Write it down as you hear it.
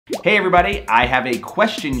Hey everybody, I have a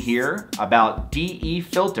question here about DE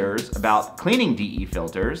filters, about cleaning DE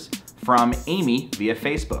filters from Amy via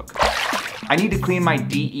Facebook. I need to clean my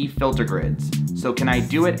DE filter grids. So can I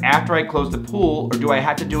do it after I close the pool, or do I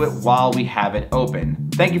have to do it while we have it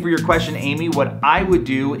open? Thank you for your question, Amy. What I would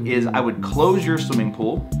do is I would close your swimming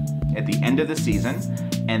pool at the end of the season,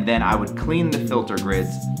 and then I would clean the filter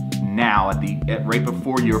grids now right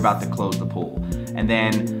before you're about to close the pool. And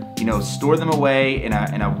then, store them away in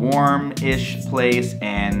a warm-ish place,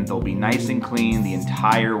 and they'll be nice and clean the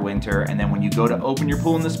entire winter. And then when you go to open your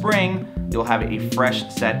pool in the spring, you'll have a fresh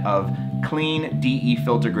set of clean DE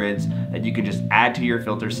filter grids that you can just add to your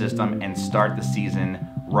filter system and start the season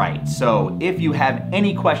right. So if you have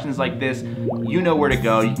any questions like this, you know where to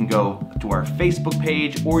go. You can go to our Facebook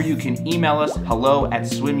page, or you can email us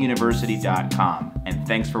hello@swimuniversity.com. And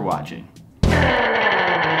thanks for watching.